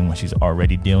doing what she's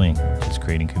already doing, which is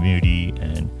creating community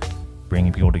and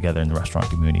bringing people together in the restaurant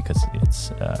community, because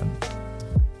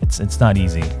it's not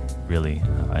easy, really.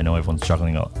 I know everyone's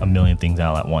juggling a million things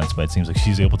out at once, but it seems like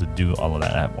she's able to do all of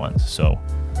that at once. So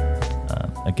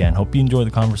again, hope you enjoy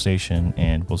the conversation,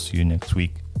 and we'll see you next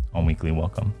week on Weekly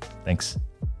Welcome. Thanks.